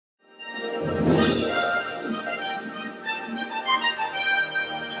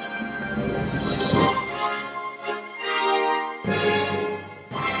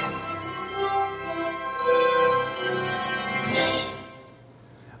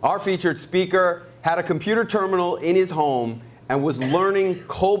Our featured speaker had a computer terminal in his home and was learning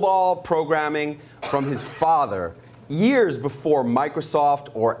Cobol programming from his father years before Microsoft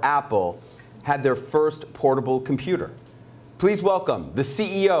or Apple had their first portable computer. Please welcome the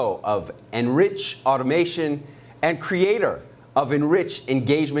CEO of enRICH Automation and creator of enRICH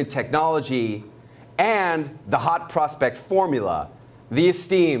Engagement Technology and the Hot Prospect Formula, the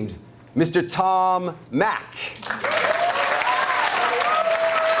esteemed Mr. Tom Mack.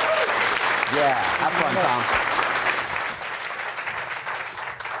 Yeah, have fun, Tom.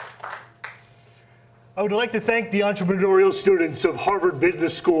 I would like to thank the entrepreneurial students of Harvard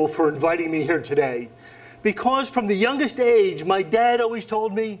Business School for inviting me here today. Because from the youngest age, my dad always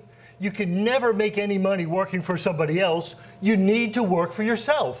told me, you can never make any money working for somebody else. You need to work for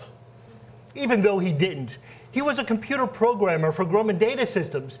yourself. Even though he didn't. He was a computer programmer for Grumman Data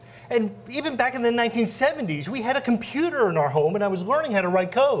Systems. And even back in the 1970s, we had a computer in our home and I was learning how to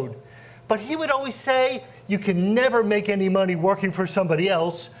write code. But he would always say, you can never make any money working for somebody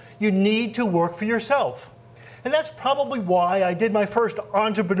else. You need to work for yourself. And that's probably why I did my first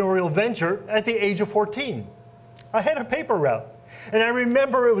entrepreneurial venture at the age of 14. I had a paper route. And I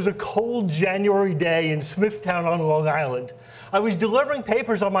remember it was a cold January day in Smithtown on Long Island. I was delivering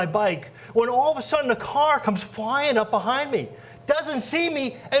papers on my bike when all of a sudden a car comes flying up behind me, doesn't see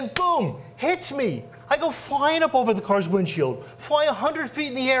me, and boom, hits me. I go flying up over the car's windshield, fly 100 feet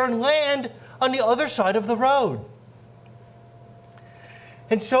in the air and land on the other side of the road.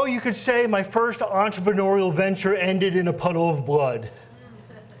 And so you could say my first entrepreneurial venture ended in a puddle of blood.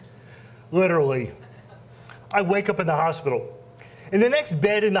 Literally. I wake up in the hospital. In the next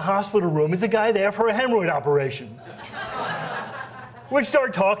bed in the hospital room is a guy there for a hemorrhoid operation. We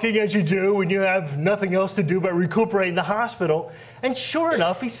start talking as you do when you have nothing else to do but recuperate in the hospital. And sure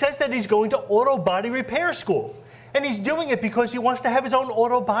enough, he says that he's going to auto body repair school. And he's doing it because he wants to have his own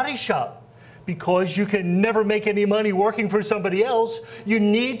auto body shop. Because you can never make any money working for somebody else, you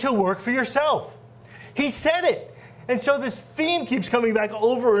need to work for yourself. He said it. And so this theme keeps coming back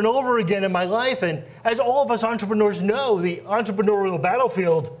over and over again in my life. And as all of us entrepreneurs know, the entrepreneurial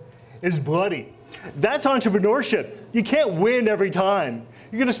battlefield is bloody. That's entrepreneurship. You can't win every time.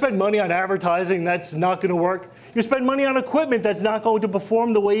 You're going to spend money on advertising, that's not going to work. You spend money on equipment that's not going to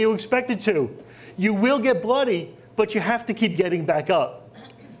perform the way you expect it to. You will get bloody, but you have to keep getting back up.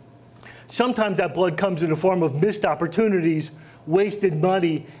 Sometimes that blood comes in the form of missed opportunities, wasted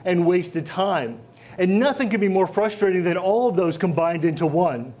money, and wasted time. And nothing can be more frustrating than all of those combined into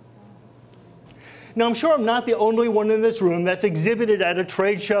one. Now, I'm sure I'm not the only one in this room that's exhibited at a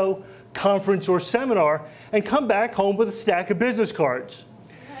trade show, conference, or seminar and come back home with a stack of business cards.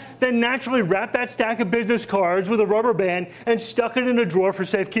 Then naturally wrap that stack of business cards with a rubber band and stuck it in a drawer for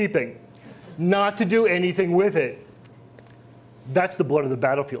safekeeping, not to do anything with it. That's the blood of the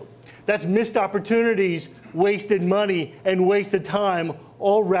battlefield. That's missed opportunities, wasted money, and wasted time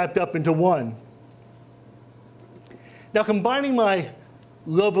all wrapped up into one. Now, combining my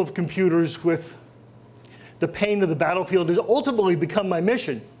love of computers with the pain of the battlefield has ultimately become my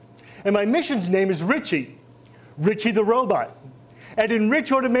mission. And my mission's name is Richie, Richie the robot. And in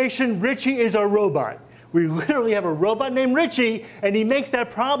enRICH Automation, Richie is our robot. We literally have a robot named Richie, and he makes that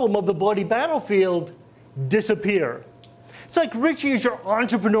problem of the bloody battlefield disappear. It's like Richie is your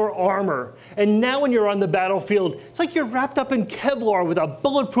entrepreneur armor. And now when you're on the battlefield, it's like you're wrapped up in Kevlar with a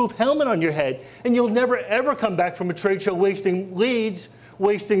bulletproof helmet on your head, and you'll never ever come back from a trade show wasting leads,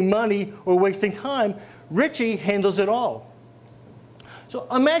 wasting money, or wasting time. Richie handles it all. So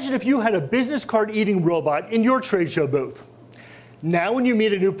imagine if you had a business card eating robot in your trade show booth. Now when you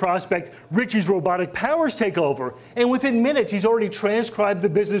meet a new prospect, Richie's robotic powers take over, and within minutes he's already transcribed the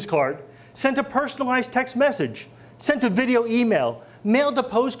business card, sent a personalized text message, sent a video email, mailed a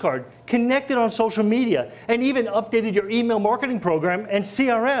postcard, connected on social media, and even updated your email marketing program and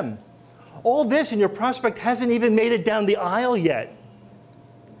CRM. All this and your prospect hasn't even made it down the aisle yet.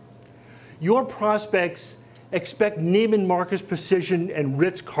 Your prospects expect Neiman Marcus precision and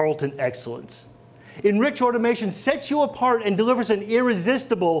Ritz-Carlton excellence. enRICH Automation sets you apart and delivers an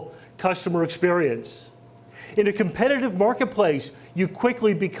irresistible customer experience. In a competitive marketplace, you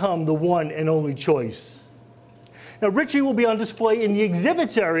quickly become the one and only choice. Now, Richie will be on display in the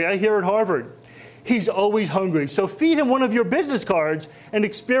exhibits area here at Harvard. He's always hungry, so feed him one of your business cards and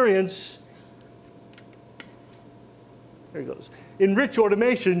experience, there he goes, enRICH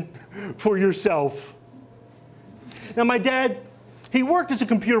Automation for yourself. Now, my dad, he worked as a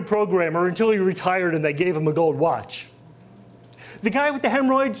computer programmer until he retired and they gave him a gold watch. The guy with the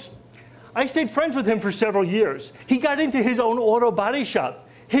hemorrhoids, I stayed friends with him for several years. He got into his own auto body shop,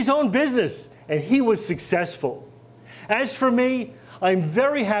 his own business, and he was successful. As for me, I'm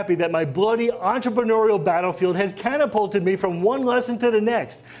very happy that my bloody entrepreneurial battlefield has catapulted me from one lesson to the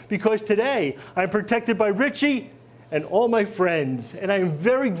next, because today I'm protected by Richie and all my friends, and I am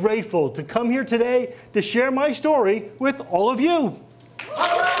very grateful to come here today to share my story with all of you.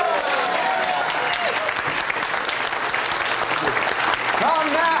 Tom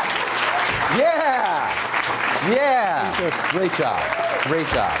Mack! Yeah! Yeah! Great job. Great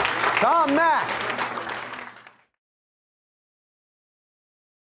job. Tom Mack!